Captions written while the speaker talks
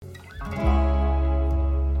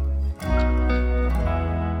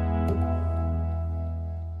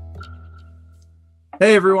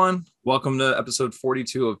Hey everyone, welcome to episode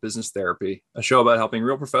 42 of Business Therapy, a show about helping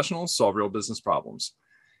real professionals solve real business problems.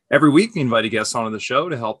 Every week, we invite a guest onto the show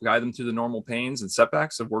to help guide them through the normal pains and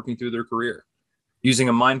setbacks of working through their career. Using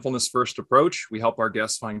a mindfulness first approach, we help our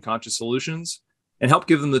guests find conscious solutions and help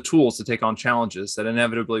give them the tools to take on challenges that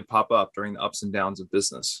inevitably pop up during the ups and downs of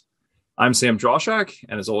business. I'm Sam Drawshak,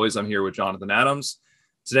 and as always, I'm here with Jonathan Adams.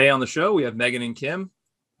 Today on the show, we have Megan and Kim.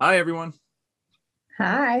 Hi, everyone.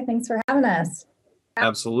 Hi, thanks for having us.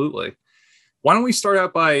 Absolutely. Why don't we start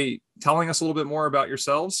out by telling us a little bit more about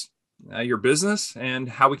yourselves, your business, and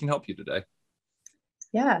how we can help you today?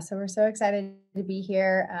 Yeah, so we're so excited to be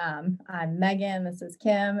here. I'm Megan, this is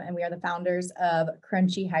Kim, and we are the founders of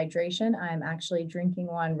Crunchy Hydration. I'm actually drinking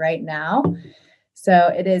one right now.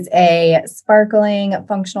 So it is a sparkling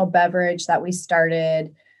functional beverage that we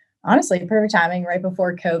started, honestly, perfect timing right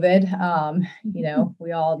before COVID.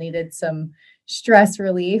 We all needed some stress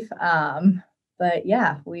relief. But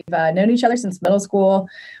yeah, we've known each other since middle school,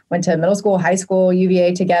 went to middle school, high school,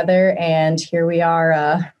 UVA together, and here we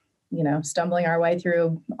are, stumbling our way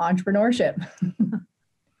through entrepreneurship.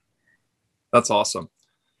 That's awesome.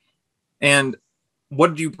 And what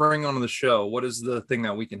did you bring onto the show? What is the thing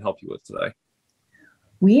that we can help you with today?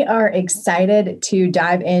 We are excited to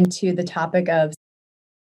dive into the topic of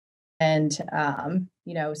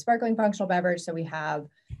sparkling functional beverage. So we have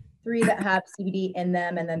 3 that have CBD in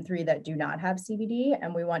them and then 3 that do not have CBD.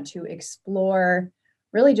 And we want to explore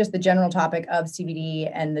really just the general topic of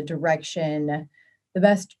CBD and the direction, the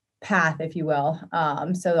best path, if you will.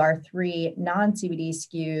 So our 3 non-CBD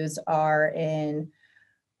SKUs are in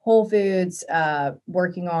Whole Foods,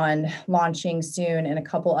 working on launching soon in a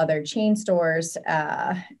couple other chain stores.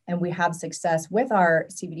 And we have success with our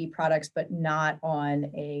CBD products, but not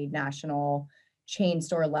on a national chain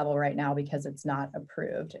store level right now because it's not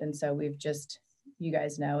approved. And so you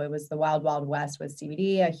guys know, it was the wild, wild west with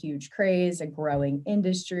CBD, a huge craze, a growing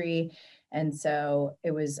industry. And so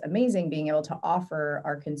it was amazing being able to offer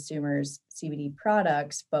our consumers CBD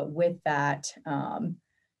products. But with that,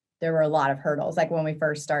 there were a lot of hurdles. Like when we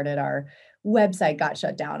first started, our website got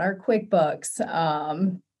shut down, our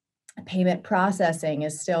QuickBooks, payment processing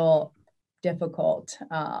is still difficult.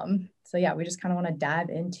 So yeah, we just kind of want to dive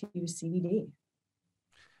into CBD.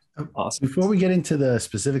 Awesome. Before we get into the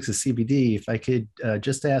specifics of CBD, if I could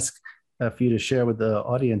just ask for you to share with the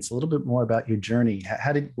audience a little bit more about your journey.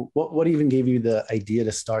 What even gave you the idea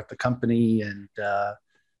to start the company and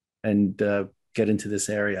get into this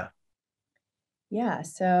area? Yeah.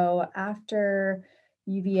 So after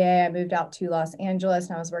UVA, I moved out to Los Angeles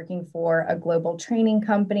and I was working for a global training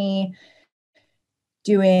company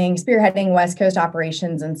spearheading West Coast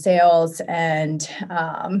operations and sales and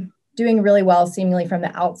doing really well seemingly from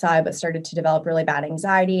the outside, but started to develop really bad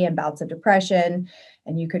anxiety and bouts of depression.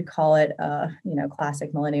 And you could call it a,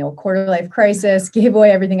 classic millennial quarter life crisis, gave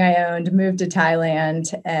away everything I owned, moved to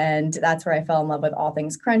Thailand. And that's where I fell in love with all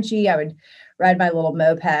things crunchy. I would ride my little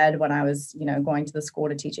moped when I was, going to the school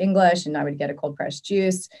to teach English, and I would get a cold pressed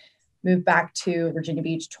juice, moved back to Virginia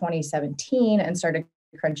Beach 2017 and started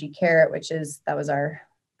Crunchy Carrot, that was our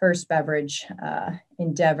first beverage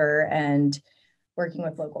endeavor, and working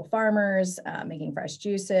with local farmers, making fresh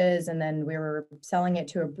juices. And then we were selling it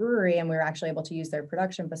to a brewery, and we were actually able to use their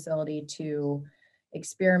production facility to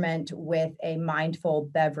experiment with a mindful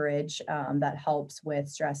beverage that helps with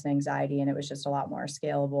stress and anxiety. And it was just a lot more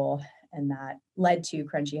scalable. And that led to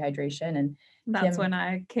Crunchy Hydration. And that's when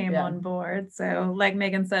I came on board. So like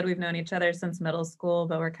Megan said, we've known each other since middle school,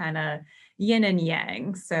 but we're kind of yin and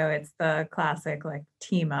yang. So it's the classic like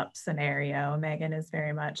team up scenario. Megan is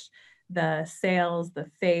very much the sales, the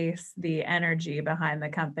face, the energy behind the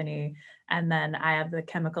company. And then I have the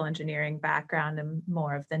chemical engineering background and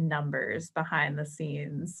more of the numbers behind the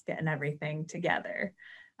scenes, getting everything together.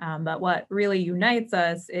 But what really unites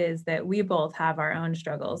us is that we both have our own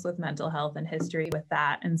struggles with mental health and history with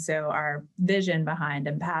that. And so our vision behind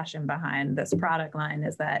and passion behind this product line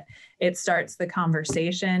is that it starts the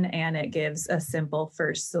conversation and it gives a simple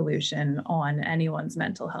first solution on anyone's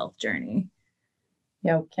mental health journey.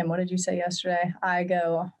 Kim, what did you say yesterday? I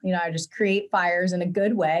just create fires in a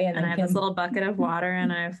good way. And I have this little bucket of water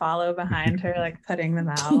and I follow behind her, like putting them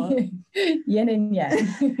out. Yin and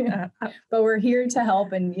yang. But we're here to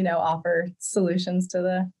help and, offer solutions to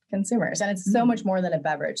the consumers. And it's so much more than a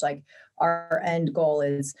beverage. Like our end goal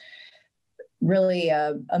is really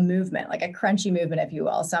a movement, like a crunchy movement, if you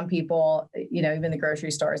will. Some people, even the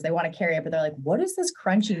grocery stores, they want to carry it, but they're like, what does this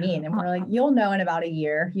crunchy mean? And we're like, you'll know in about a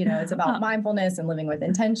year. It's about mindfulness and living with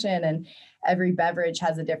intention. And every beverage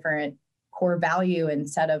has a different core value and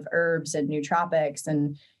set of herbs and nootropics.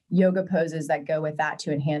 And, yoga poses that go with that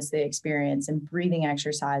to enhance the experience, and breathing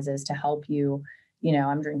exercises to help you.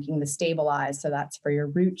 I'm drinking the Stabilize. So that's for your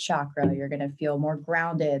root chakra. You're going to feel more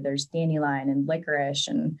grounded. There's dandelion and licorice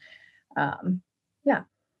and yeah.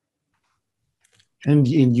 And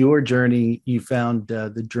in your journey, you found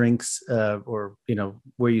the drinks or,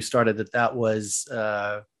 where you started that was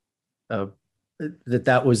a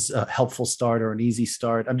helpful start or an easy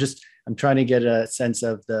start. I'm trying to get a sense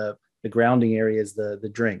of the grounding area is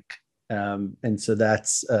the drink. And so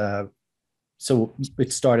that's, so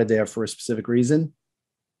it started there for a specific reason,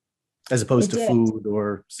 as opposed to food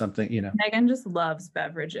or something, Megan just loves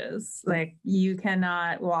beverages. Like, you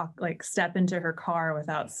cannot step into her car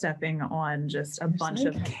without stepping on just a bunch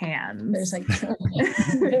of cans.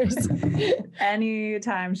 There's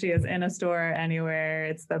anytime she is in a store anywhere,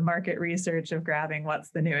 it's the market research of grabbing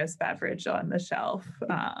what's the newest beverage on the shelf.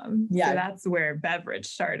 So that's where beverage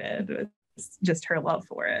started, was just her love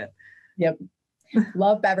for it. Yep.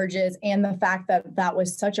 Love beverages. And the fact that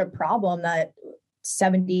was such a problem that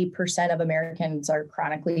 70% of Americans are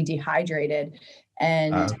chronically dehydrated.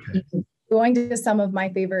 And going to some of my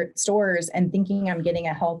favorite stores and thinking I'm getting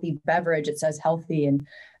a healthy beverage, it says healthy and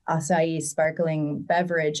acai sparkling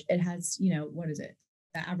beverage. It has, what is it?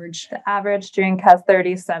 The average drink has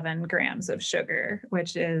 37 grams of sugar,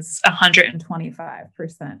 which is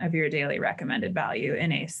 125% of your daily recommended value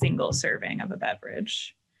in a single serving of a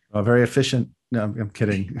beverage. Oh, very efficient. No, I'm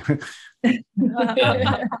kidding.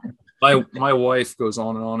 My wife goes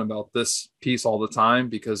on and on about this piece all the time,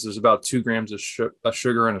 because there's about 2 grams of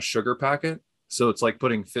sugar in a sugar packet. So it's like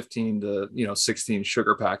putting 15 to 16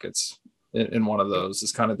 sugar packets in one of those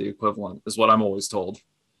is kind of the equivalent, is what I'm always told.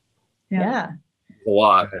 Yeah. A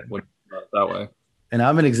lot when that way. And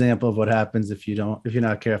I'm an example of what happens if you're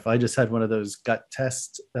not careful. I just had one of those gut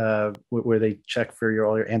tests where they check for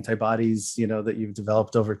all your antibodies, that you've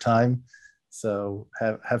developed over time. So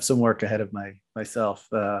have some work ahead of myself.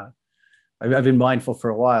 I've been mindful for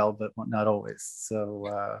a while, but not always.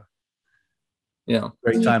 So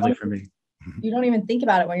very timely for me. You don't even think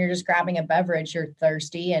about it when you're just grabbing a beverage. You're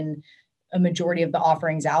thirsty, and a majority of the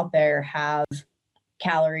offerings out there have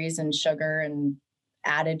calories and sugar and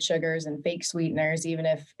added sugars and fake sweeteners, even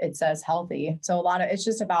if it says healthy. So it's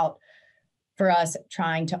just about, for us,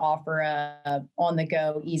 trying to offer a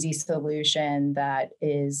on-the-go, easy solution that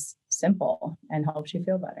is simple and helps you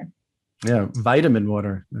feel better. Yeah, vitamin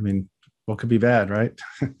water. I mean, what could be bad, right?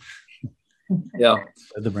 Yeah.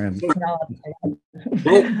 The brand.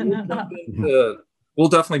 We'll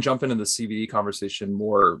definitely jump into the CBD conversation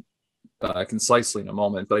more concisely in a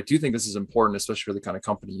moment, but I do think this is important, especially for the kind of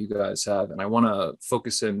company you guys have. And I want to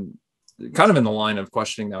focus in kind of in the line of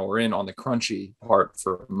questioning that we're in on the crunchy part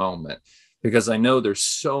for a moment, because I know there's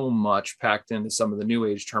so much packed into some of the new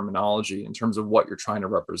age terminology in terms of what you're trying to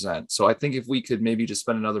represent. So I think if we could maybe just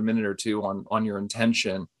spend another minute or two on your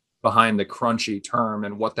intention behind the crunchy term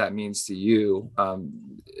and what that means to you,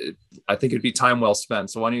 I think it'd be time well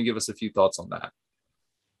spent. So why don't you give us a few thoughts on that?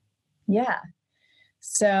 Yeah.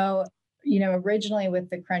 So, originally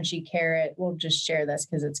with the crunchy carrot, we'll just share this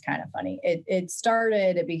because it's kind of funny. It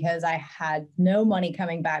started because I had no money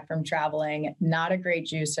coming back from traveling, not a great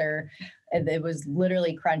juicer. It was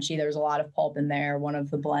literally crunchy. There was a lot of pulp in there. One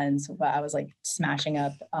of the blends, I was like smashing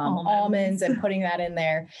up almonds and putting that in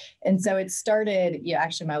there. And so it started,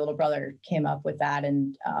 actually my little brother came up with that,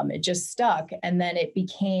 and it just stuck. And then it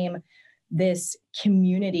became this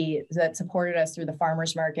community that supported us through the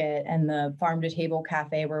farmers market and the farm to table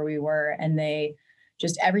cafe where we were. And they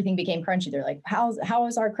just, everything became crunchy. They're like, how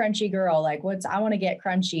is our crunchy girl? Like, I want to get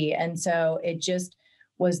crunchy. And so it just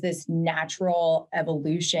was this natural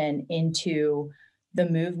evolution into the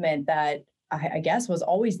movement that I guess was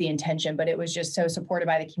always the intention, but it was just so supported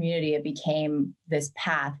by the community. It became this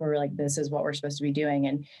path where we're like, this is what we're supposed to be doing.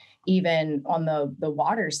 And even on the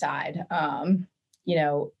water side,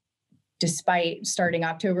 despite starting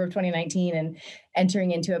October of 2019 and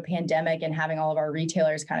entering into a pandemic and having all of our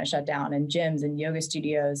retailers kind of shut down and gyms and yoga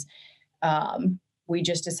studios, we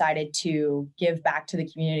just decided to give back to the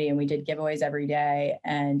community, and we did giveaways every day.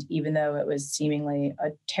 And even though it was seemingly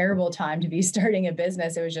a terrible time to be starting a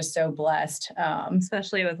business, it was just so blessed.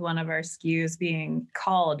 Especially with one of our SKUs being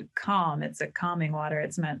called Calm. It's a calming water.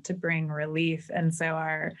 It's meant to bring relief. And so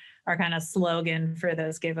our kind of slogan for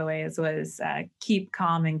those giveaways was keep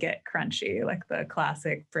calm and get crunchy, like the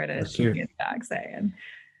classic British dog saying.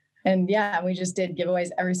 And we just did giveaways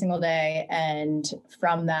every single day. And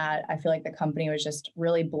from that, I feel like the company was just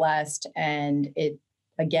really blessed. And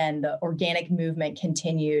the organic movement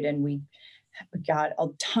continued, and we got a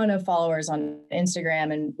ton of followers on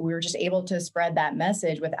Instagram, and we were just able to spread that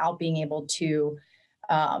message without being able to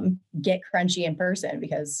get crunchy in person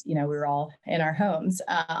because, we were all in our homes.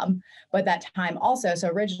 But that time also, so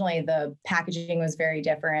originally the packaging was very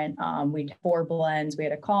different. We had 4 blends. We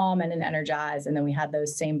had a Calm and an Energize, and then we had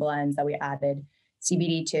those same blends that we added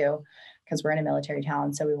CBD to, because we're in a military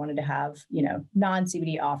town. So we wanted to have,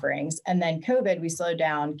 non-CBD offerings. And then COVID, we slowed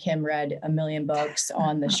down. Kim read a million books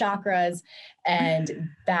on the chakras, and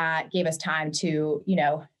that gave us time to,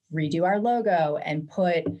 redo our logo and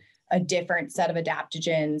put a different set of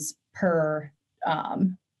adaptogens per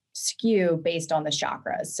SKU based on the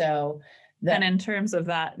chakras. So and in terms of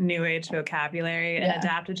that new age vocabulary, an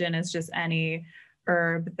adaptogen is just any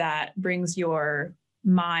herb that brings your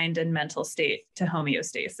mind and mental state to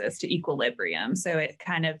homeostasis, to equilibrium. So it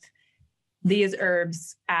kind of, these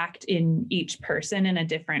herbs act in each person in a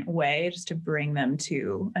different way just to bring them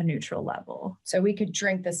to a neutral level. So we could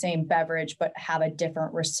drink the same beverage, but have a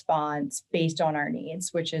different response based on our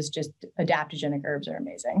needs, which is just adaptogenic herbs are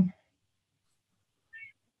amazing.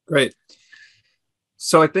 Great.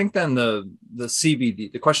 So I think then the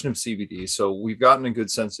CBD, the question of CBD, so we've gotten a good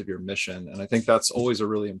sense of your mission, and I think that's always a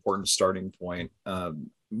really important starting point.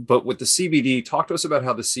 But with the CBD, talk to us about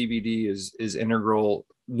how the CBD is integral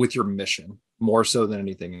with your mission more so than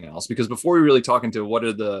anything else. Because before we really talk into what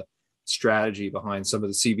are the strategy behind some of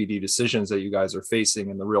the CBD decisions that you guys are facing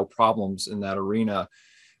and the real problems in that arena,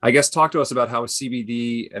 I guess talk to us about how a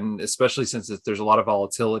CBD, and especially since there's a lot of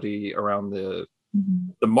volatility around the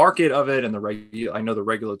market of it, and I know the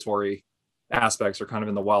regulatory aspects are kind of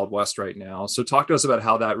in the Wild West right now. So talk to us about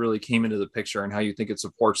how that really came into the picture and how you think it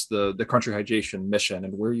supports the Country Hydration mission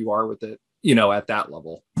and where you are with it, at that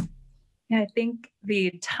level. Yeah, I think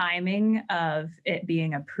the timing of it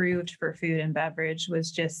being approved for food and beverage was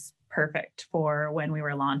just perfect for when we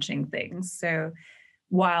were launching things. So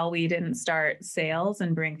while we didn't start sales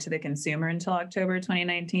and bring to the consumer until October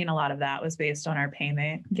 2019, a lot of that was based on our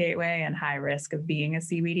payment gateway and high risk of being a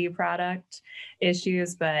CBD product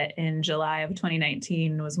issues. But in July of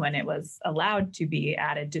 2019 was when it was allowed to be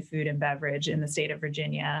added to food and beverage in the state of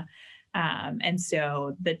Virginia. And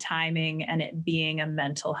so the timing and it being a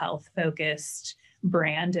mental health focused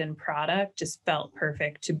brand and product just felt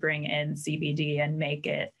perfect to bring in CBD and make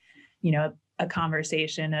it, a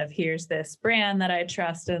conversation of here's this brand that I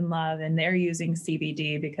trust and love, and they're using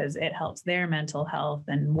CBD because it helps their mental health.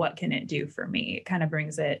 And what can it do for me? It kind of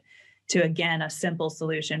brings it to, again, a simple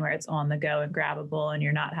solution where it's on the go and grabbable, and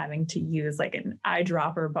you're not having to use like an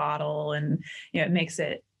eyedropper bottle, and, it makes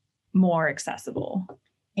it more accessible.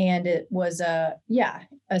 And it was a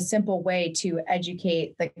simple way to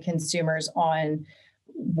educate the consumers on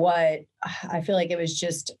what I feel like it was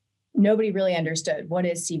just nobody really understood. What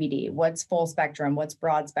is CBD? What's full spectrum? What's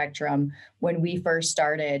broad spectrum? When we first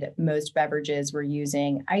started, most beverages were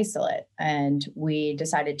using isolate, and we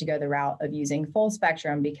decided to go the route of using full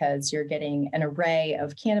spectrum because you're getting an array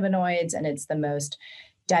of cannabinoids, and it's the most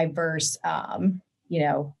diverse,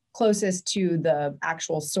 closest to the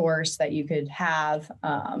actual source that you could have.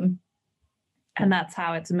 And that's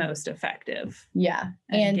how it's most effective. Yeah.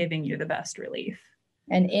 And giving you the best relief.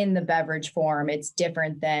 And in the beverage form, it's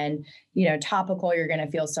different than, topical, you're going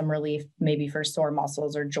to feel some relief maybe for sore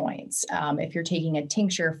muscles or joints. If you're taking a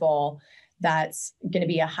tincture full, that's going to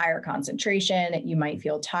be a higher concentration. You might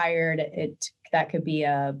feel tired. That could be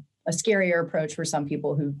a scarier approach for some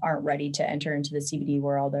people who aren't ready to enter into the CBD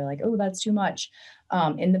world. They're like, oh, that's too much.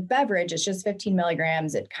 In the beverage, it's just 15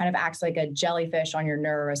 milligrams. It kind of acts like a jellyfish on your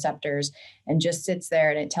neuroreceptors and just sits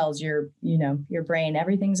there, and it tells your brain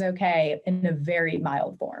everything's okay in a very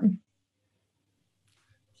mild form.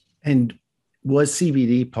 And was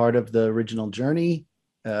CBD part of the original journey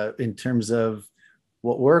in terms of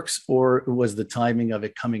what works, or was the timing of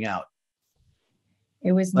it coming out?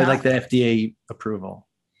 It was not, like the FDA approval.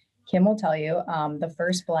 Kim will tell you, the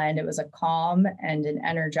first blend, it was a Calm and an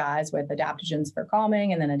Energize with adaptogens for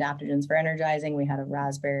calming and then adaptogens for energizing. We had a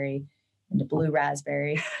raspberry and a blue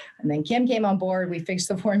raspberry. And then Kim came on board. We fixed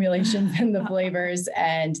the formulations and the flavors.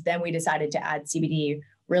 And then we decided to add CBD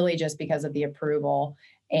really just because of the approval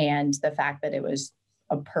and the fact that it was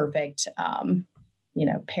a perfect,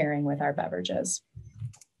 pairing with our beverages.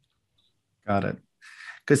 Got it.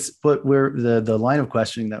 Because what the line of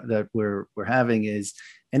questioning that we're having is,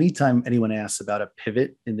 anytime anyone asks about a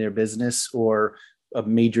pivot in their business or a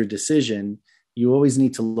major decision, you always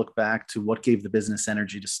need to look back to what gave the business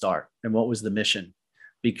energy to start and what was the mission,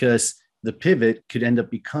 because the pivot could end up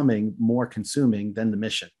becoming more consuming than the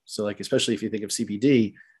mission. So like, especially if you think of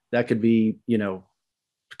CBD, that could be,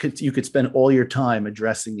 you could spend all your time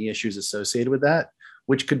addressing the issues associated with that,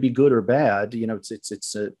 which could be good or bad.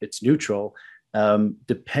 It's neutral,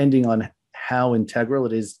 depending on how integral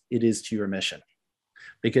it is to your mission.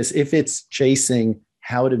 Because if it's chasing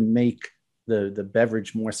how to make the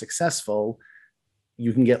beverage more successful,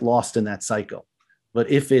 you can get lost in that cycle. But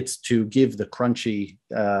if it's to give the crunchy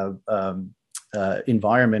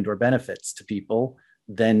environment or benefits to people,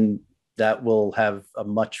 then that will have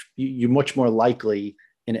you're much more likely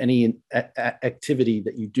in any activity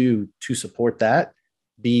that you do to support that,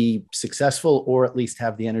 be successful, or at least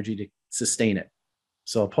have the energy to sustain it.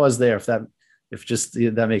 So I'll pause there if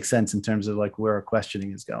that makes sense in terms of like where our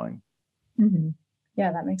questioning is going. Mm-hmm.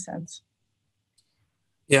 Yeah, that makes sense.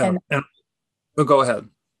 Yeah. Go ahead.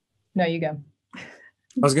 No, you go.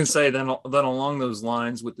 I was going to say then along those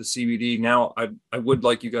lines with the CBD, now I would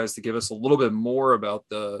like you guys to give us a little bit more about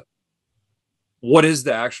what is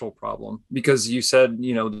the actual problem? Because you said, the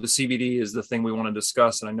CBD is the thing we want to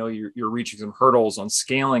discuss. And I know you're reaching some hurdles on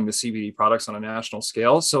scaling the CBD products on a national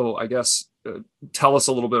scale. So I guess tell us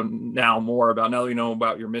a little bit more about, now that we know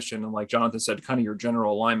about your mission and like Jonathan said, kind of your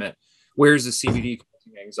general alignment. Where's the CBD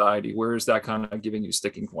causing anxiety? Where is that kind of giving you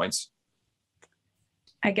sticking points?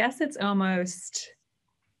 I guess it's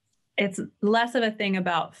less of a thing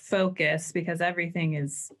about focus because everything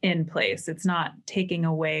is in place. It's not taking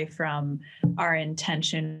away from our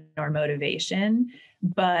intention or motivation,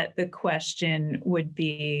 but the question would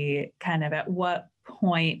be kind of at what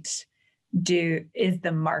point is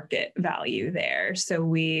the market value there? So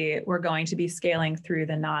we're going to be scaling through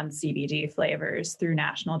the non-CBD flavors, through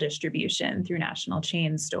national distribution, through national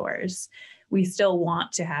chain stores. We still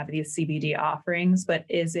want to have these CBD offerings, but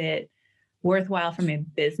is it worthwhile from a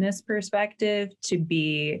business perspective to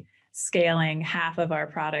be scaling half of our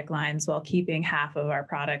product lines while keeping half of our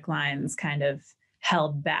product lines kind of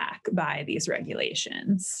held back by these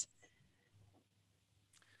regulations?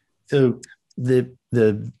 So the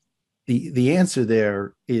answer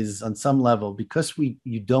there is on some level, because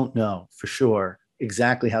you don't know for sure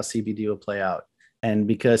exactly how CBD will play out, and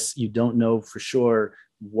because you don't know for sure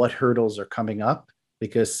what hurdles are coming up.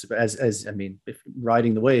 Because if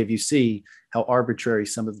riding the wave, you see how arbitrary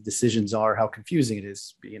some of the decisions are, how confusing it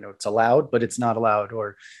is. It's allowed, but it's not allowed,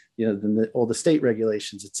 or all the state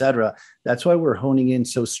regulations, et cetera. That's why we're honing in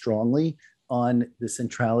so strongly on the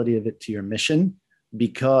centrality of it to your mission,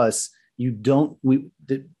 because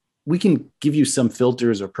we can give you some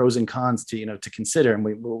filters or pros and cons to consider, and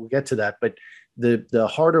we'll get to that. But the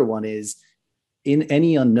harder one is, in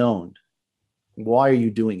any unknown, why are you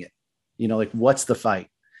doing it? What's the fight?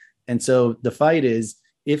 And so the fight is,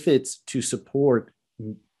 if it's to support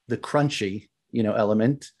the crunchy,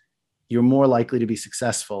 element, you're more likely to be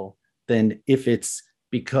successful than if it's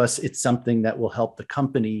because it's something that will help the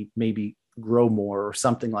company maybe grow more or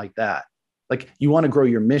something like that. Like, you want to grow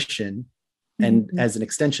your mission, and as an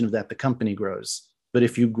extension of that, the company grows. But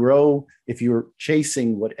if you're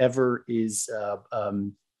chasing whatever is,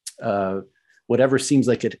 whatever seems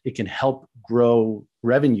like it can help grow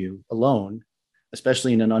revenue alone,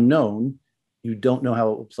 especially in an unknown, you don't know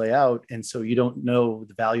how it will play out. And so you don't know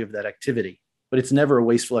the value of that activity. But it's never a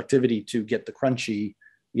wasteful activity to get the crunchy,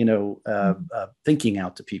 thinking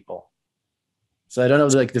out to people. So I don't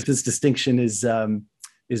know if this distinction is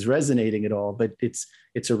resonating at all, but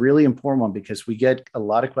it's a really important one, because we get a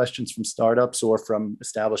lot of questions from startups or from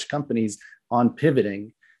established companies on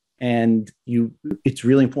pivoting. And it's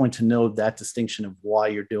really important to know that distinction of why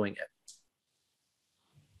you're doing it.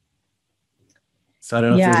 So I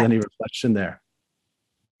don't know if there's any reflection there.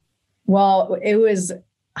 Well, it was,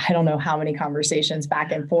 I don't know how many conversations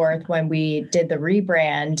back and forth when we did the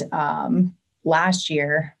rebrand last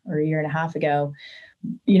year or a year and a half ago.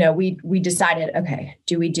 We decided, okay,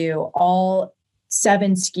 do we do all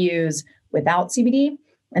 7 SKUs without CBD?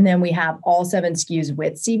 And then we have all 7 SKUs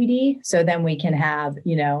with CBD. So then we can have,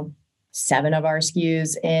 7 of our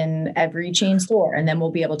SKUs in every chain store. And then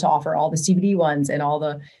we'll be able to offer all the CBD ones in all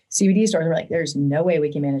the CBD stores. We're like, there's no way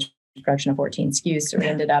we can manage production of 14 SKUs. So we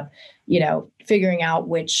ended up, figuring out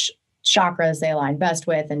which chakras they align best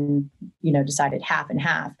with, and, decided half and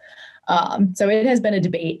half. So it has been a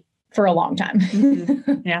debate for a long time.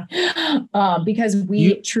 Yeah. Because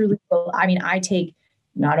we truly, I take,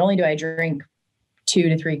 not only do I drink 2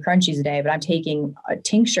 to 3 crunchies a day, but I'm taking a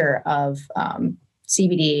tincture of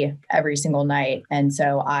CBD every single night. And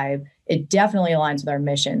so it definitely aligns with our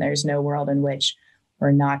mission. There's no world in which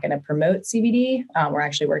we're not going to promote CBD. We're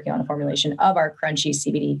actually working on a formulation of our crunchy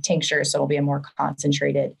CBD tincture. So it'll be a more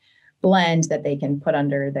concentrated blend that they can put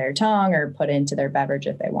under their tongue or put into their beverage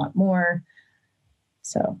if they want more.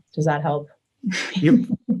 So does that help? Yep.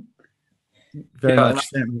 Very much.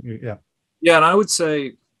 Yeah. Yeah. And I would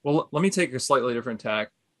say, well, let me take a slightly different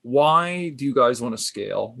tack. Why do you guys want to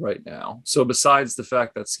scale right now? So besides the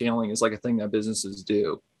fact that scaling is like a thing that businesses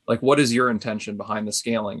do, Like, what is your intention behind the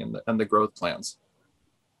scaling and the growth plans?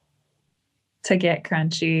 To get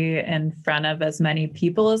Crunchy in front of as many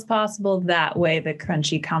people as possible. That way the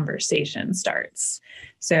Crunchy conversation starts.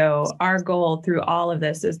 So our goal through all of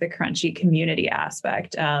this is the Crunchy community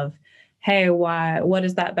aspect of, hey, what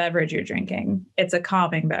is that beverage you're drinking? It's a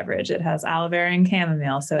calming beverage. It has aloe vera and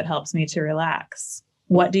chamomile, so it helps me to relax.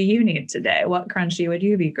 What do you need today? What Crunchy would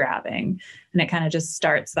you be grabbing? And it kind of just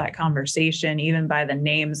starts that conversation, even by the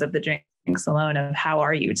names of the drinks alone, of how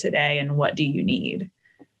are you today and what do you need?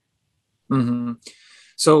 Mm-hmm.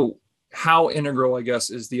 So how integral, I guess,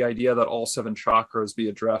 is the idea that all 7 chakras be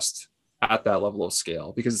addressed at that level of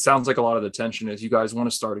scale? Because it sounds like a lot of the tension is you guys want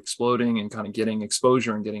to start exploding and kind of getting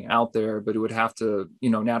exposure and getting out there, but it would have to,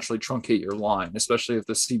 naturally truncate your line, especially if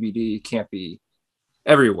the CBD can't be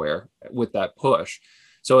everywhere with that push.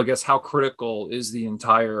 So I guess how critical is the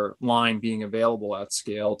entire line being available at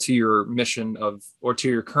scale to your mission or to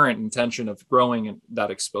your current intention of growing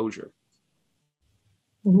that exposure?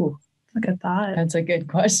 Ooh. Look at that. That's a good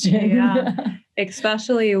question. Yeah.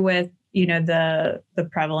 Especially with, the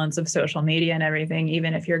prevalence of social media and everything.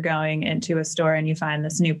 Even if you're going into a store and you find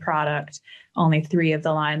this new product, only 3 of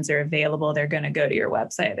the lines are available. They're going to go to your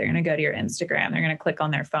website. They're going to go to your Instagram. They're going to click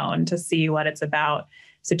on their phone to see what it's about.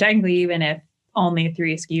 So technically, even if only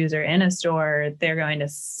 3 SKUs are in a store, they're going to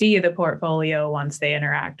see the portfolio once they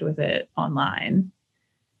interact with it online.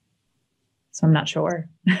 So I'm not sure.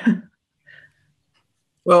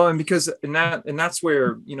 Well, and that's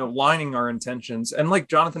where, lining our intentions, and like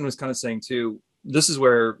Jonathan was kind of saying too, this is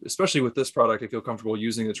where, especially with this product, I feel comfortable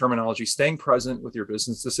using the terminology, staying present with your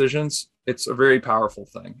business decisions. It's a very powerful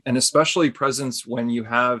thing. And especially presence when you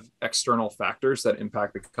have external factors that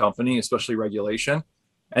impact the company, especially regulation,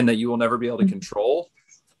 and that you will never be able to control.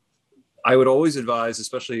 I would always advise,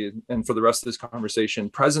 especially, and for the rest of this conversation,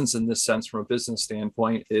 presence in this sense from a business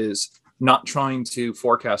standpoint is not trying to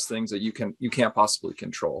forecast things that you can't possibly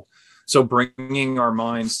control. So bringing our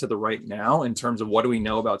minds to the right now in terms of what do we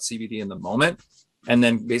know about CBD in the moment, and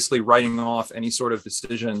then basically writing off any sort of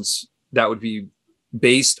decisions that would be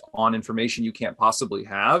based on information you can't possibly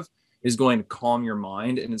have is going to calm your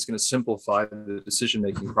mind, and it's going to simplify the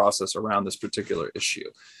decision-making process around this particular issue.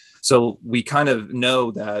 So we kind of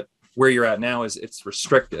know that where you're at now is it's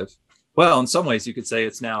restrictive. Well, in some ways you could say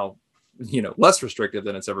it's now, less restrictive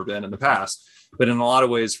than it's ever been in the past, but in a lot of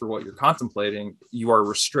ways for what you're contemplating, you are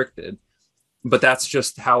restricted, but that's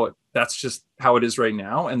just how it is right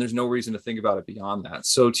now. And there's no reason to think about it beyond that.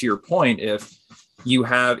 So to your point, if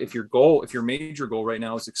your major goal right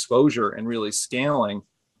now is exposure and really scaling,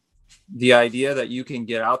 the idea that you can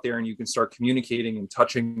get out there and you can start communicating and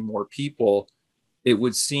touching more people, it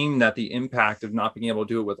would seem that the impact of not being able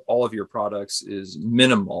to do it with all of your products is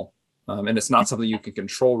minimal. And it's not something you can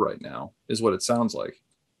control right now, is what it sounds like.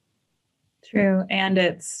 True. And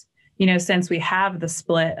it's, since we have the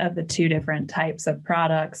split of the 2 different types of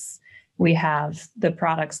products, we have the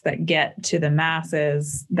products that get to the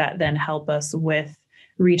masses that then help us with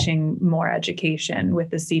reaching more education with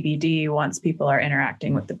the CBD once people are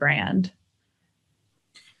interacting with the brand.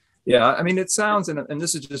 Yeah, I mean, it sounds, and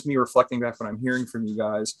this is just me reflecting back what I'm hearing from you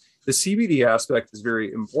guys, the CBD aspect is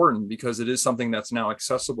very important because it is something that's now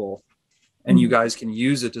accessible, and you guys can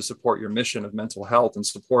use it to support your mission of mental health and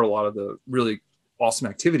support a lot of the really awesome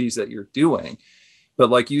activities that you're doing. But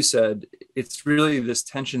like you said, it's really, this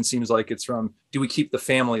tension seems like it's from, do we keep the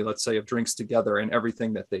family, let's say, of drinks together and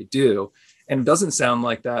everything that they do? And it doesn't sound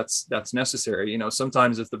like that's necessary.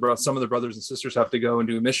 Sometimes if some of the brothers and sisters have to go and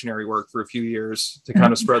do missionary work for a few years to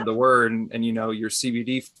kind of spread the word, and your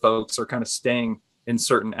CBD folks are kind of staying in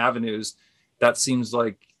certain avenues, that seems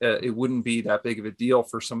like it wouldn't be that big of a deal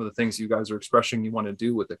for some of the things you guys are expressing you want to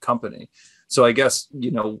do with the company. So I guess,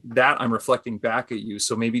 that I'm reflecting back at you.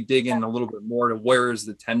 So maybe dig in a little bit more to where is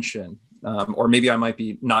the tension, or maybe I might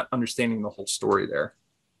be not understanding the whole story there.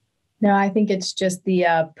 No, I think it's just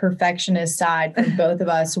the perfectionist side from both of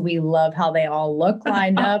us. We love how they all look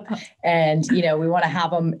lined up, and, we want to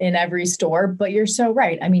have them in every store. But you're so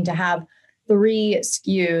right. I mean, to have 3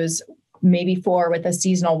 SKUs, maybe 4 with a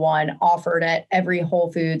seasonal one offered at every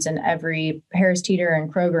Whole Foods and every Harris Teeter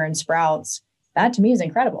and Kroger and Sprouts, that to me is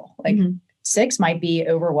incredible. Like 6 might be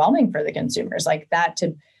overwhelming for the consumers. Like that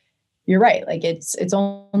you're right. Like it's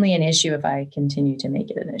only an issue if I continue to make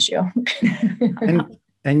it an issue.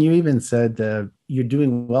 And you even said you're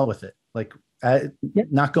doing well with it. Like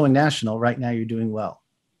not going national right now, you're doing well.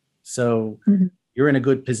 So you're in a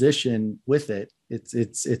good position with it.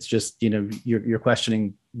 It's just, you're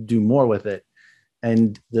questioning, do more with it.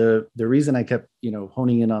 And the reason I kept,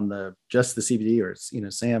 honing in on just the CBD, or,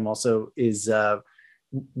 Sam also, is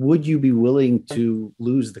would you be willing to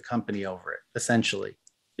lose the company over it, essentially?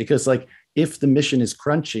 Because like, if the mission is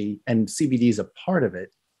crunchy and CBD is a part of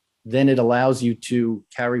it, then it allows you to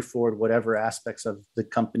carry forward whatever aspects of the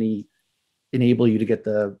company enable you to get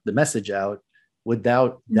the message out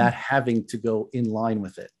without that having to go in line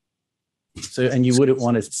with it. So, and you wouldn't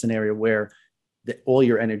want a scenario where all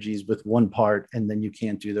your energy is with one part and then you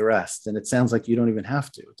can't do the rest. And it sounds like you don't even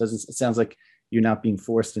have to. It sounds like you're not being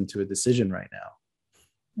forced into a decision right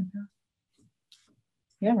now.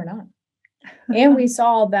 Yeah, we're not. And we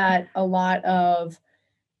saw that a lot of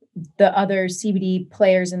the other CBD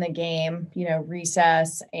players in the game,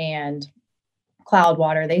 Recess and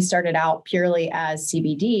Cloudwater, they started out purely as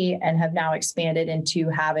CBD and have now expanded into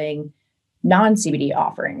having non-CBD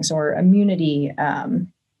offerings or immunity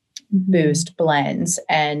boost blends.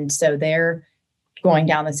 And so they're going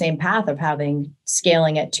down the same path of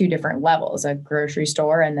scaling at two different levels, a grocery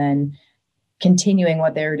store, and then continuing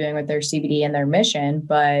what they're doing with their CBD and their mission,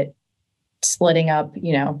 but splitting up,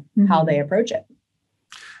 how they approach it.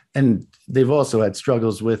 And they've also had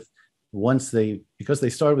struggles with because they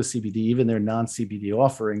started with CBD, even their non-CBD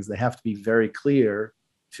offerings, they have to be very clear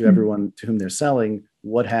to everyone to whom they're selling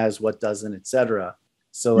what has, what doesn't, et cetera.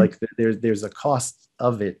 So like there's a cost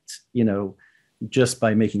of it, just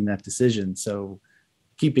by making that decision. So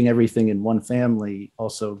keeping everything in one family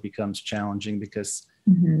also becomes challenging because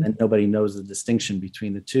and nobody knows the distinction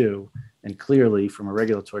between the two. And clearly from a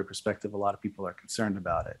regulatory perspective, a lot of people are concerned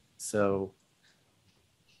about it. So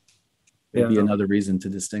maybe another reason to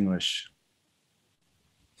distinguish.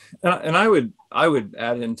 And I would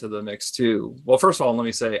add into the mix too. Well, first of all, let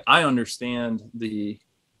me say, I understand the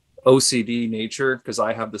OCD nature because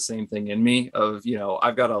I have the same thing in me of,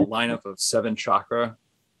 I've got a lineup of 7 chakra.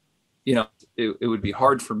 It would be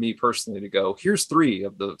hard for me personally to go, here's 3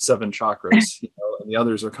 of the 7 chakras, and the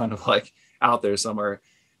others are kind of like out there somewhere.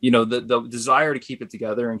 The desire to keep it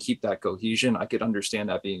together and keep that cohesion, I could understand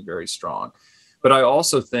that being very strong. But I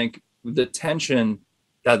also think the tension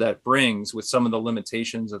that brings with some of the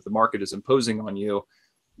limitations that the market is imposing on you,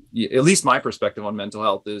 at least my perspective on mental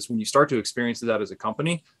health is when you start to experience that as a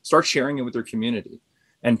company, start sharing it with your community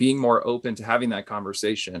and being more open to having that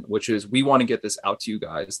conversation, which is, we want to get this out to you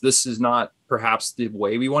guys. This is not perhaps the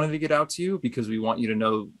way we wanted to get out to you because we want you to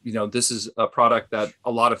know, this is a product that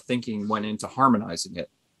a lot of thinking went into harmonizing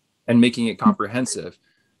it and making it comprehensive.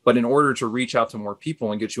 But in order to reach out to more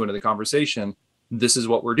people and get you into the conversation, this is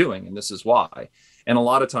what we're doing and this is why. And a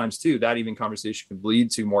lot of times too, that even conversation could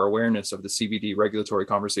lead to more awareness of the CBD regulatory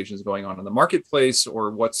conversations going on in the marketplace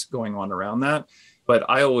or what's going on around that. But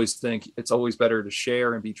I always think it's always better to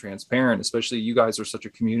share and be transparent, especially you guys are such a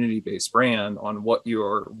community-based brand on what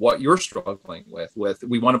you're struggling with.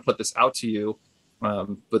 We want to put this out to you,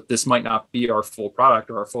 but this might not be our full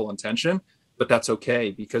product or our full intention. But that's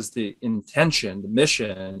okay because the intention, the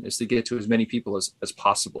mission is to get to as many people as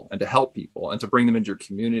possible and to help people and to bring them into your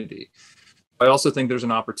community. I also think there's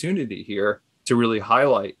an opportunity here to really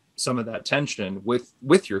highlight some of that tension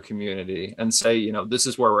with your community and say, this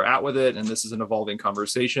is where we're at with it. And this is an evolving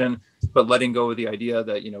conversation, but letting go of the idea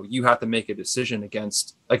that, you have to make a decision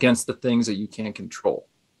against the things that you can't control.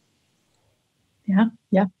 Yeah.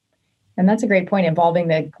 Yeah. And that's a great point, involving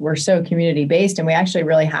that we're so community-based and we actually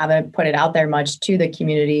really haven't put it out there much to the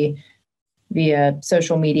community via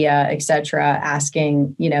social media, et cetera,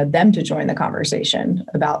 asking, them to join the conversation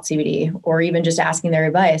about CBD or even just asking their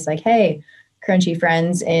advice. Like, hey, Crunchy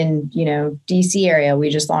friends in, DC area, we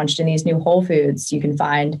just launched in these new Whole Foods. You can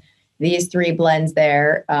find these 3 blends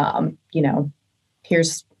there.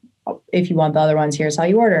 Here's, if you want the other ones, here's how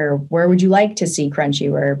you order. Where would you like to see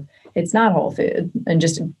Crunchy where it's not whole food, and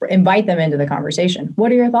just invite them into the conversation. What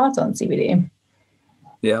are your thoughts on CBD?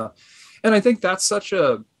 Yeah. And I think that's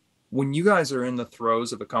when you guys are in the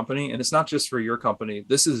throes of a company, and it's not just for your company,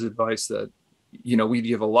 this is advice that, we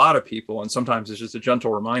give a lot of people. And sometimes it's just a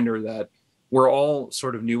gentle reminder that we're all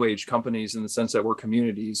sort of new age companies in the sense that we're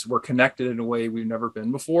communities. We're connected in a way we've never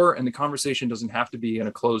been before. And the conversation doesn't have to be in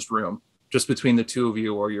a closed room, just between the two of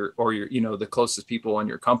you or your, the closest people in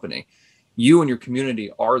your company. You and your community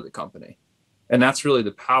are the company. And that's really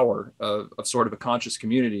the power of sort of a conscious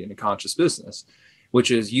community and a conscious business,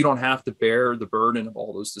 which is you don't have to bear the burden of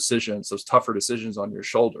all those decisions, those tougher decisions on your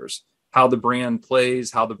shoulders. How the brand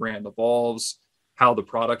plays, how the brand evolves, how the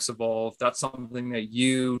products evolve. That's something that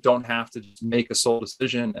you don't have to just make a sole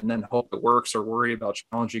decision and then hope it works or worry about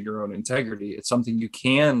challenging your own integrity. It's something you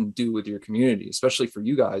can do with your community, especially for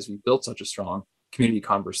you guys. We've built such a strong community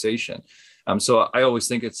conversation. So I always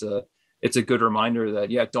think it's a good reminder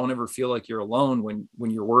that, don't ever feel like you're alone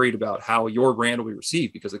when you're worried about how your brand will be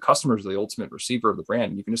received, because the customer is the ultimate receiver of the brand.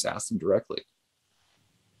 And you can just ask them directly.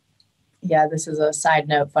 Yeah, this is a side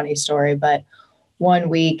note, funny story, but one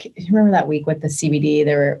week, you remember that week with the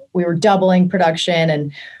CBD, we were doubling production,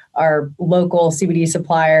 and our local CBD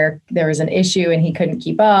supplier, there was an issue and he couldn't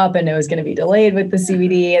keep up and it was going to be delayed with the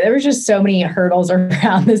CBD. There was just so many hurdles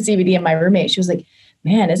around the CBD. And my roommate, she was like,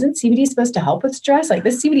 man, isn't CBD supposed to help with stress? Like,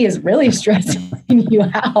 this CBD is really stressing you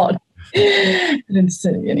out.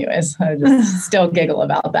 Anyways, I just still giggle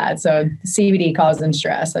about that. So CBD causing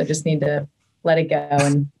stress. I just need to let it go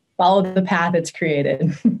and follow the path it's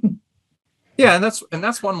created. Yeah, and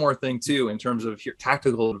that's one more thing too, in terms of your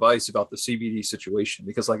tactical advice about the CBD situation,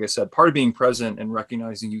 because like I said, part of being present and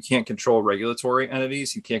recognizing you can't control regulatory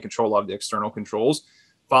entities, you can't control a lot of the external controls.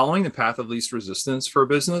 Following the path of least resistance for a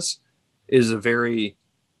business is a very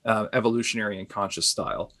evolutionary and conscious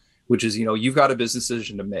style, which is, you've got a business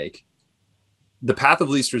decision to make. The path of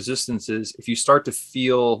least resistance is if you start to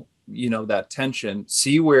feel, that tension,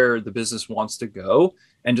 see where the business wants to go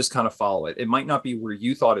and just kind of follow it. It might not be where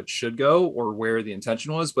you thought it should go or where the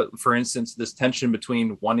intention was, but for instance, this tension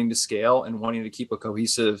between wanting to scale and wanting to keep a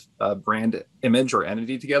cohesive brand image or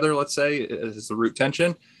entity together, let's say, is the root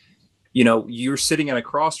tension. You're sitting at a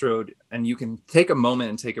crossroad and you can take a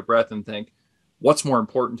moment and take a breath and think, what's more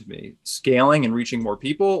important to me, scaling and reaching more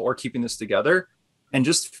people or keeping this together? And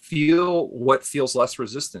just feel what feels less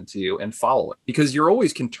resistant to you and follow it, because you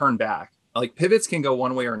always can turn back. Like, pivots can go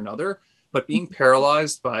one way or another, but being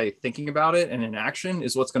paralyzed by thinking about it and inaction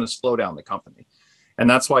is what's going to slow down the company. And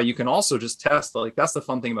that's why you can also just test, like, that's the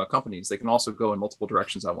fun thing about companies. They can also go in multiple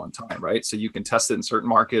directions at one time, right? So you can test it in certain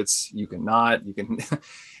markets, you can not, you can,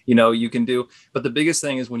 you can do. But the biggest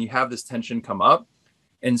thing is when you have this tension come up,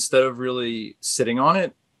 instead of really sitting on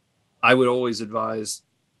it, I would always advise,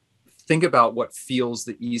 think about what feels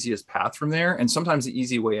the easiest path from there. And sometimes the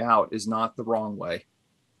easy way out is not the wrong way.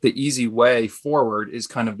 The easy way forward is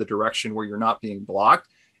kind of the direction where you're not being blocked,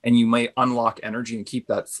 and you may unlock energy and keep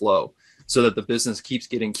that flow so that the business keep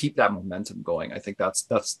that momentum going. I think that's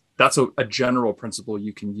a general principle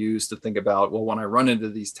you can use to think about, well, when I run into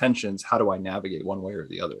these tensions, how do I navigate one way or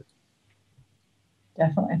the other?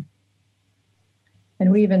 Definitely.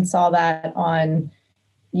 And we even saw that on,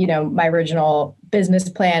 my original business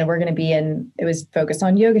plan. We're going to be it was focused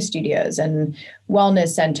on yoga studios and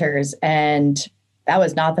wellness centers. And that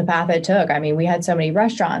was not the path it took. I mean, we had so many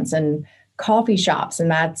restaurants and coffee shops, and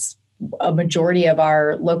that's a majority of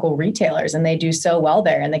our local retailers. And they do so well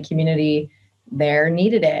there, and the community there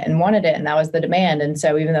needed it and wanted it. And that was the demand. And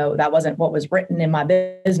so even though that wasn't what was written in my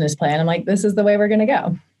business plan, I'm like, this is the way we're going to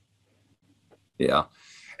go. Yeah.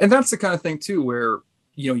 And that's the kind of thing too, where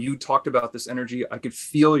you talked about this energy. I could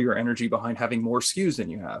feel your energy behind having more SKUs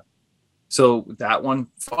than you have. So that one,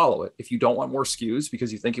 follow it. If you don't want more SKUs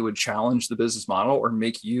because you think it would challenge the business model or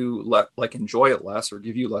make you enjoy it less or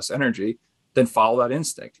give you less energy, then follow that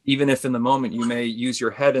instinct. Even if in the moment you may use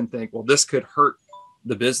your head and think, well, this could hurt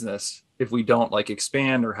the business if we don't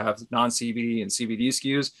expand or have non-CBD and CBD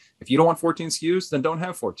SKUs. If you don't want 14 SKUs, then don't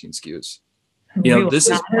have 14 SKUs. This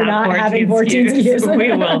is not having 14 SKUs. We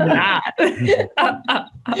will not.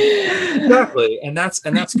 Exactly. And that's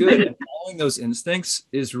good. And following those instincts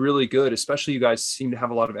is really good, especially you guys seem to have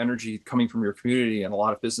a lot of energy coming from your community and a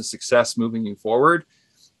lot of business success moving you forward.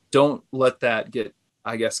 Don't let that get,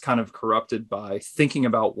 I guess, kind of corrupted by thinking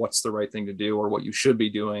about what's the right thing to do or what you should be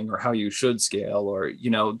doing or how you should scale, or,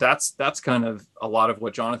 that's kind of a lot of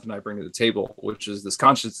what Jonathan and I bring to the table, which is this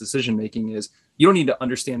conscious decision making. Is you don't need to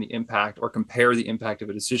understand the impact or compare the impact of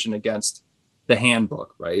a decision against the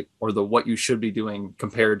handbook, right? Or what you should be doing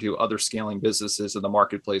compared to other scaling businesses in the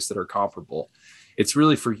marketplace that are comparable. It's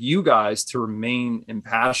really for you guys to remain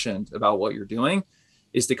impassioned about what you're doing,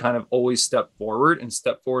 is to kind of always step forward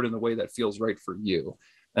in the way that feels right for you.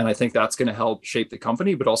 And I think that's going to help shape the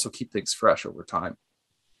company, but also keep things fresh over time.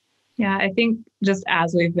 Yeah, I think just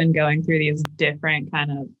as we've been going through these different kind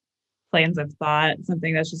of planes of thought,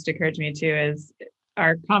 something that's just occurred to me too is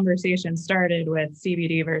our conversation started with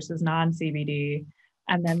CBD versus non-CBD,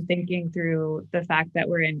 and then thinking through the fact that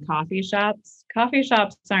we're in coffee shops. Coffee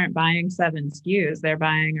shops aren't buying 7 SKUs. They're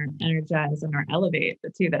buying our Energize and our Elevate, the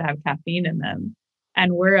 2 that have caffeine in them.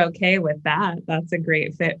 And we're okay with that. That's a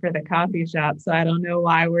great fit for the coffee shop. So I don't know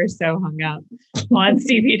why we're so hung up on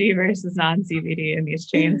CBD versus non-CBD in these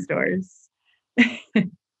chain stores.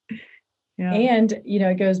 Yeah. And,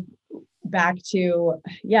 it goes back to,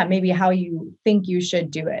 maybe how you think you should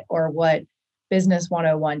do it or what Business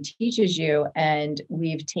 101 teaches you. And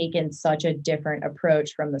we've taken such a different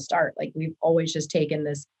approach from the start. Like, we've always just taken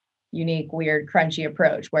this unique, weird, crunchy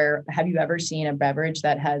approach where, have you ever seen a beverage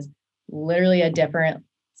that has literally a different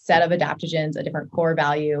set of adaptogens, a different core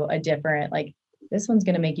value, a different this one's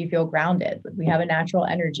going to make you feel grounded. We have a natural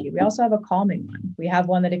energy. We also have a calming one. We have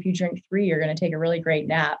one that if you drink 3, you're going to take a really great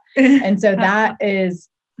nap. And so that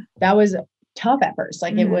was tough at first.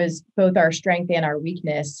 Like it was both our strength and our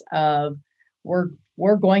weakness of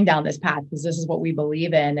we're going down this path because this is what we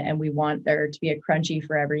believe in. And we want there to be a crunchy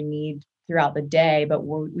for every need throughout the day, but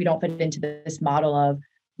we don't fit into this model of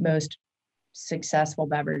most successful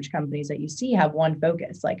beverage companies that you see have one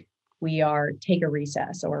focus. Like we are take a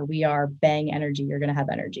recess, or we are bang energy, you're going to have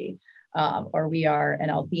energy. Or we are an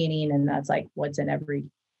L-theanine, and that's like what's in every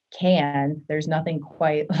can. There's nothing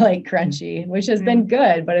quite like crunchy, which has been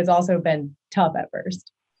good, but it's also been tough at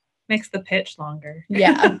first. Makes the pitch longer.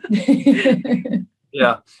 Yeah.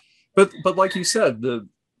 Yeah. But like you said,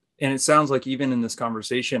 and it sounds like even in this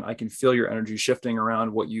conversation, I can feel your energy shifting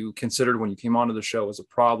around what you considered when you came onto the show as a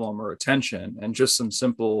problem or a tension, and just some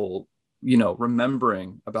simple,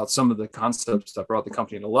 remembering about some of the concepts that brought the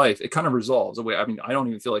company to life. It kind of resolves away. I mean, I don't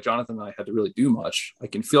even feel like Jonathan and I had to really do much. I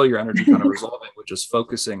can feel your energy kind of resolving with just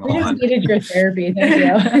focusing we on. just needed your therapy. Thank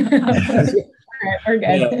you. All right, we're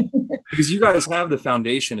good. Yeah. Because you guys have the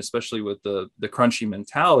foundation, especially with the crunchy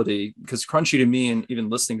mentality, because crunchy to me, and even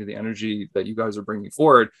listening to the energy that you guys are bringing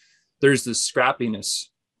forward, there's this scrappiness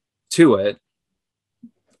to it.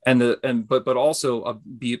 But also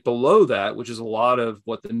be below that, which is a lot of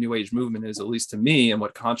what the new age movement is, at least to me, and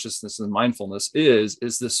what consciousness and mindfulness is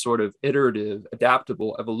this sort of iterative,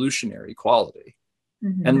 adaptable, evolutionary quality.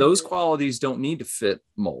 Mm-hmm. And those qualities don't need to fit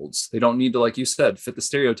molds. They don't need to, like you said, fit the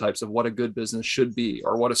stereotypes of what a good business should be,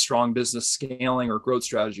 or what a strong business scaling or growth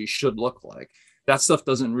strategy should look like. That stuff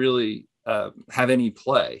doesn't really have any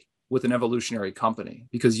play with an evolutionary company,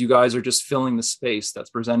 because you guys are just filling the space that's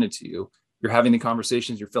presented to you. You're having the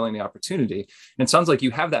conversations, you're filling the opportunity. And it sounds like you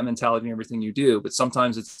have that mentality in everything you do, but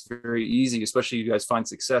sometimes it's very easy, especially if you guys find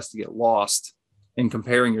success, to get lost in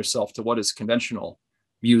comparing yourself to what is conventional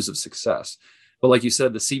views of success. But like you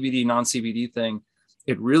said, the CBD, non-CBD thing,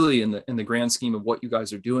 it really, in the grand scheme of what you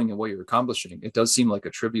guys are doing and what you're accomplishing, it does seem like a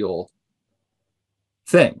trivial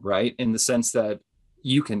thing, right? In the sense that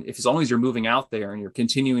you can, if as long as you're moving out there and you're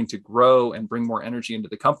continuing to grow and bring more energy into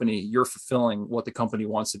the company, you're fulfilling what the company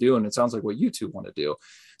wants to do. And it sounds like what you two want to do.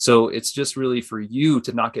 So it's just really for you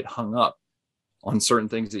to not get hung up on certain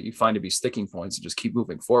things that you find to be sticking points and just keep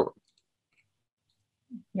moving forward.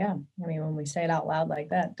 Yeah. I mean, when we say it out loud like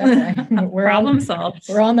that, definitely problem solved.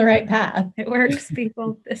 We're on the right path. It works,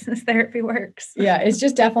 people. Business therapy works. Yeah. It's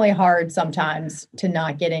just definitely hard sometimes to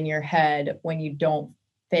not get in your head when you don't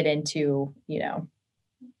fit into,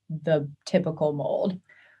 the typical mold.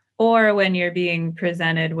 Or when you're being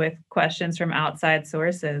presented with questions from outside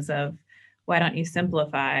sources of, why don't you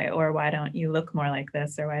simplify? Or why don't you look more like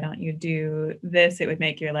this? Or why don't you do this? It would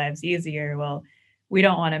make your lives easier. Well, we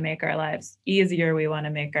don't want to make our lives easier. We want to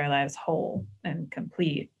make our lives whole and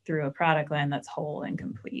complete through a product line that's whole and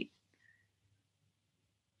complete.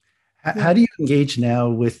 How do you engage now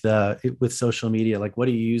with social media? Like, what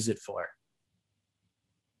do you use it for?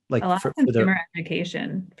 Like a lot of consumer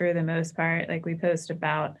education for the most part. Like we post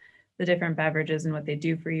about the different beverages and what they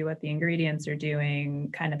do for you, what the ingredients are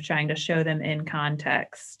doing, kind of trying to show them in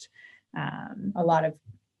context. A lot of,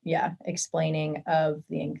 explaining of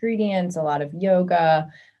the ingredients, a lot of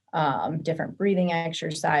yoga, different breathing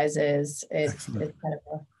exercises. It's kind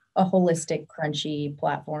of a holistic, crunchy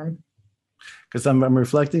platform. Because I'm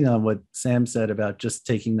reflecting on what Sam said about just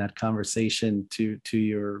taking that conversation to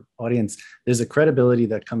your audience. There's a credibility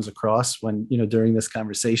that comes across when, during this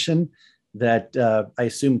conversation that I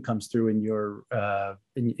assume comes through in your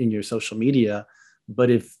in your social media. But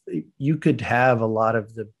if you could have a lot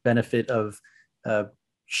of the benefit of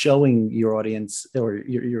showing your audience or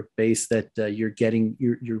your base that you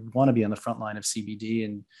want to be on the front line of CBD,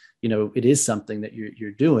 and it is something that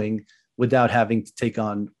you're doing, without having to take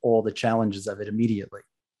on all the challenges of it immediately,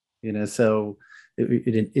 so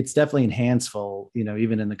it's definitely enhanceful,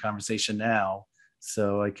 even in the conversation now.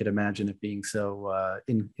 So I could imagine it being so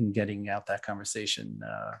in getting out that conversation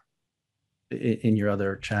in your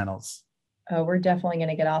other channels. Oh, we're definitely going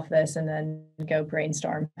to get off this and then go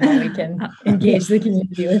brainstorm how we can engage the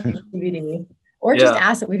community with CBD, or just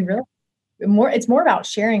ask it. It's more about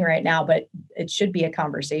sharing right now, but it should be a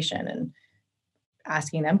conversation and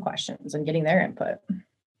asking them questions and getting their input.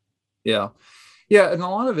 Yeah. And a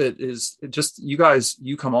lot of it is just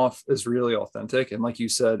you come off as really authentic. And like you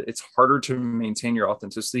said, it's harder to maintain your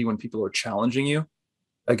authenticity when people are challenging you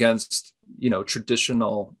against,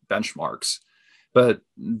 traditional benchmarks. But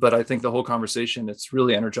I think the whole conversation, it's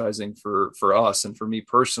really energizing for us and for me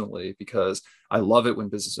personally, because I love it when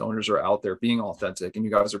business owners are out there being authentic, and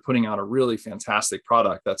you guys are putting out a really fantastic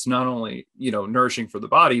product that's not only, nourishing for the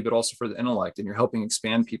body, but also for the intellect. And you're helping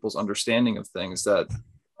expand people's understanding of things that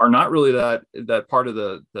are not really that part of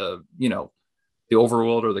the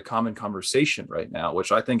overworld or the common conversation right now,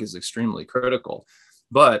 which I think is extremely critical.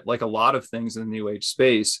 But like a lot of things in the new age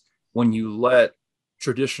space, when you let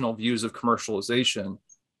traditional views of commercialization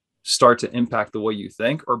start to impact the way you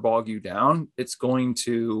think or bog you down, it's going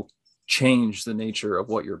to change the nature of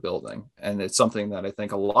what you're building. And it's something that I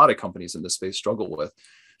think a lot of companies in this space struggle with.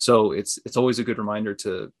 So it's always a good reminder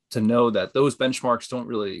to know that those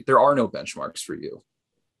benchmarks there are no benchmarks for you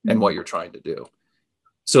and what you're trying to do.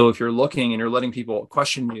 So if you're looking and you're letting people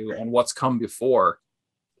question you on what's come before,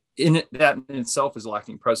 that in itself is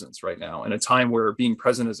lacking presence right now, in a time where being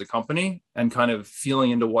present as a company and kind of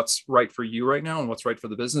feeling into what's right for you right now and what's right for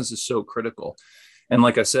the business is so critical. And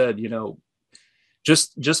like I said,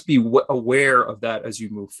 just be aware of that as you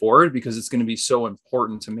move forward, because it's going to be so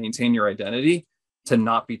important to maintain your identity, to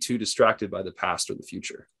not be too distracted by the past or the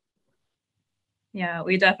future. Yeah,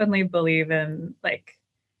 we definitely believe in, like,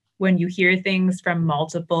 when you hear things from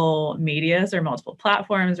multiple medias or multiple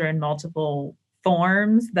platforms or in multiple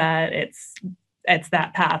forms, that it's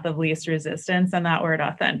that path of least resistance. And that word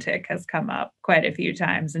authentic has come up quite a few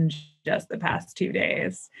times in just the past 2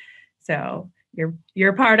 days. So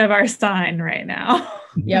you're part of our sign right now.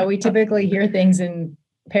 Yeah, we typically hear things in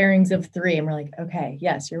pairings of 3, and we're like, okay,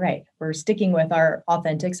 yes, you're right. We're sticking with our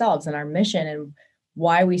authentic selves and our mission and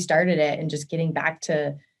why we started it, and just getting back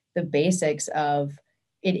to the basics of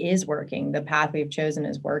it is working. The path we've chosen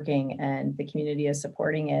is working, and the community is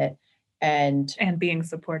supporting it. And being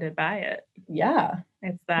supported by it. Yeah.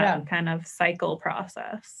 It's that kind of cycle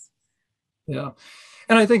process. Yeah.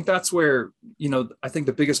 And I think that's where, I think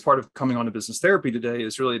the biggest part of coming on to business therapy today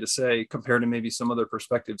is really to say, compared to maybe some other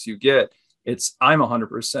perspectives you get, I'm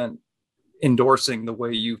 100% endorsing the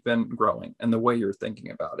way you've been growing and the way you're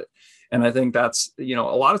thinking about it. And I think that's, a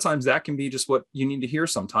lot of times that can be just what you need to hear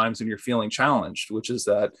sometimes when you're feeling challenged, which is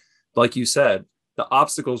that, like you said, the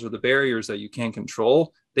obstacles or the barriers that you can't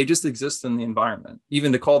control, they just exist in the environment.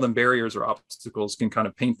 Even to call them barriers or obstacles can kind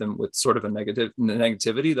of paint them with sort of a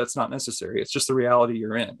negativity that's not necessary. It's just the reality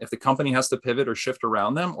you're in. If the company has to pivot or shift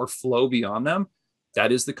around them or flow beyond them,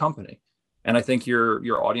 that is the company. And I think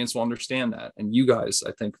your audience will understand that. And you guys,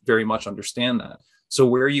 I think, very much understand that. So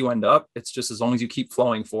where you end up, it's just as long as you keep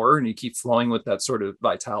flowing forward and you keep flowing with that sort of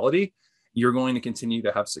vitality, you're going to continue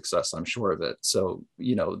to have success, I'm sure of it. So,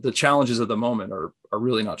 the challenges of the moment are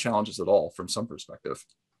really not challenges at all from some perspective.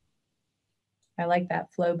 I like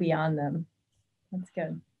that, flow beyond them. That's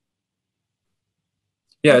good.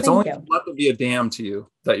 Yeah, it's only let them be a dam to you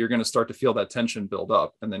that you're going to start to feel that tension build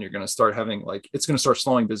up. And then you're going to start having it's going to start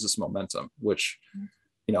slowing business momentum, which,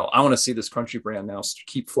 I want to see this Crunchy brand now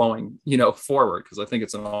keep flowing, forward, because I think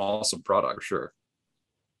it's an awesome product for sure.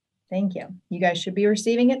 Thank you. You guys should be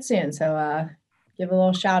receiving it soon. So give a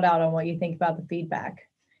little shout out on what you think about the feedback.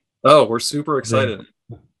 Oh, we're super excited.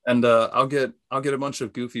 Yeah. And I'll get a bunch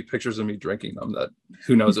of goofy pictures of me drinking them that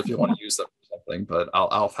who knows if you want to use them for something, but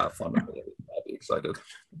I'll have fun with it. I'll be excited.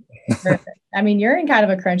 Perfect. I mean, you're in kind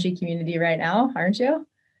of a Crunchy community right now, aren't you?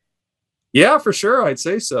 Yeah, for sure. I'd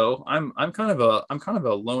say so. I'm kind of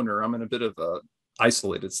a loner. I'm in a bit of a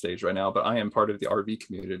isolated stage right now, but I am part of the RV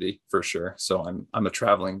community for sure. So I'm a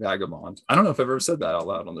traveling vagabond. I don't know if I've ever said that out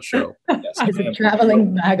loud on the show. Yes, I'm a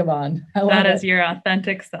traveling vagabond. That is your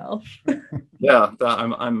authentic self. Yeah,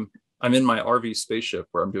 I'm in my RV spaceship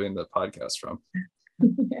where I'm doing the podcast from.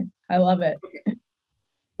 I love it.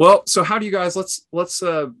 Well, so how do you guys? Let's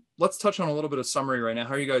touch on a little bit of summary right now.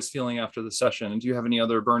 How are you guys feeling after the session? And do you have any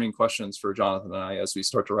other burning questions for Jonathan and I as we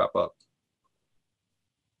start to wrap up?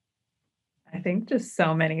 I think just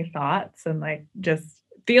so many thoughts and just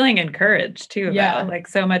feeling encouraged too. Yeah. About,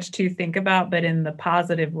 so much to think about, but in the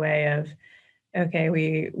positive way of, okay,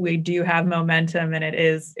 we do have momentum and it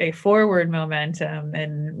is a forward momentum,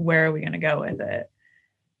 and where are we going to go with it?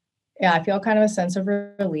 Yeah, I feel kind of a sense of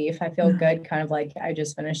relief. I feel good, kind of like I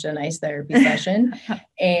just finished a nice therapy session,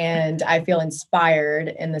 and I feel inspired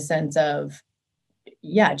in the sense of,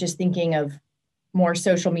 just thinking of more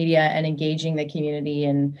social media and engaging the community,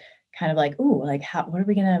 and kind of what are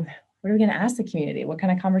we gonna ask the community? What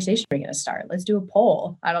kind of conversation are we gonna start? Let's do a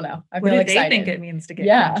poll. I don't know. I feel excited. What do they think it means to get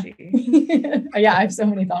crunchy? Yeah, I have so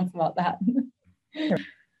many thoughts about that.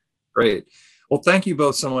 Great. Well, thank you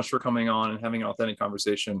both so much for coming on and having an authentic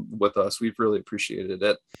conversation with us. We've really appreciated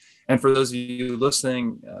it. And for those of you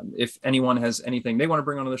listening, if anyone has anything they want to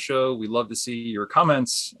bring onto the show, we'd love to see your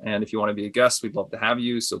comments. And if you want to be a guest, we'd love to have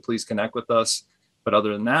you. So please connect with us. But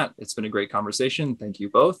other than that, it's been a great conversation. Thank you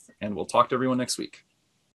both. And we'll talk to everyone next week.